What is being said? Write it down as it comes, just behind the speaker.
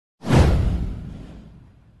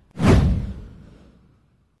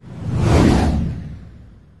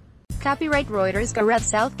Copyright Reuters. Gareth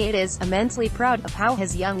Southgate is immensely proud of how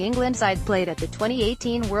his young England side played at the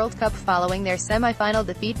 2018 World Cup following their semi-final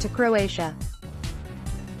defeat to Croatia.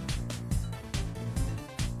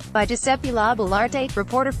 By Giuseppe Labellarte,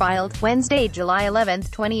 ReporterFiled, Wednesday, July 11,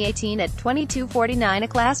 2018 at 22:49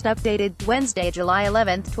 UKLast Updated, Wednesday, July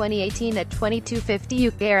 11, 2018 at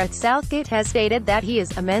 22:50 UKGareth Southgate has stated that he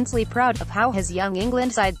is immensely proud of how his young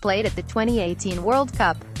England side played at the 2018 World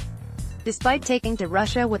Cup. Despite taking to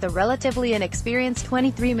Russia with a relatively inexperienced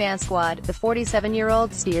 23-man squad, the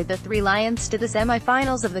 47-year-old steered the Three Lions to the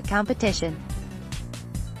semi-finals of the competition.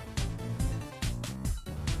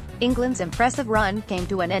 England's impressive run came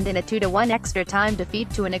to an end in a 2-1 extra-time defeat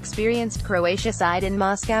to an experienced Croatia side in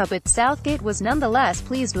Moscow, but Southgate was nonetheless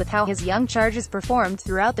pleased with how his young charges performed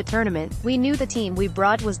throughout the tournament. "We knew the team we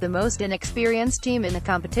brought was the most inexperienced team in the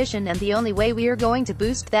competition, and the only way we are going to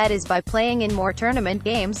boost that is by playing in more tournament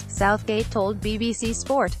games," Southgate told BBC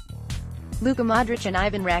Sport. "Luka Modric and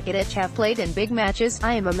Ivan Rakitic have played in big matches.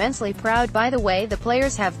 I am immensely proud by the way the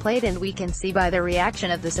players have played, and we can see by the reaction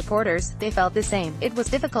of the supporters, they felt the same. It was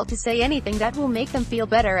difficult to say anything that will make them feel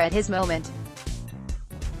better at his moment.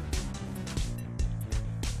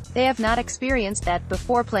 They have not experienced that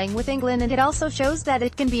before playing with England, and it also shows that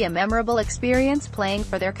it can be a memorable experience playing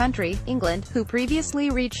for their country." England, who previously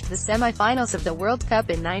reached the semi-finals of the World Cup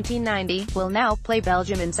in 1990, will now play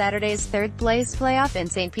Belgium in Saturday's third-place playoff in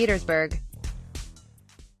St. Petersburg.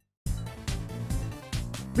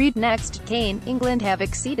 Read next. Kane, England have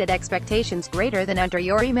exceeded expectations greater than. Enter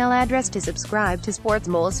your email address to subscribe to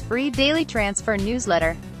SportsMole's free daily transfer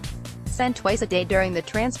newsletter. Sent twice a day during the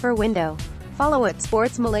transfer window. Follow at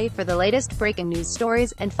SportsMole for the latest breaking news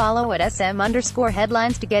stories, and follow at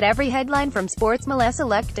SM_headlines to get every headline from SportsMole.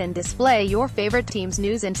 Select and display your favorite team's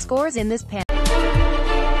news and scores in this panel.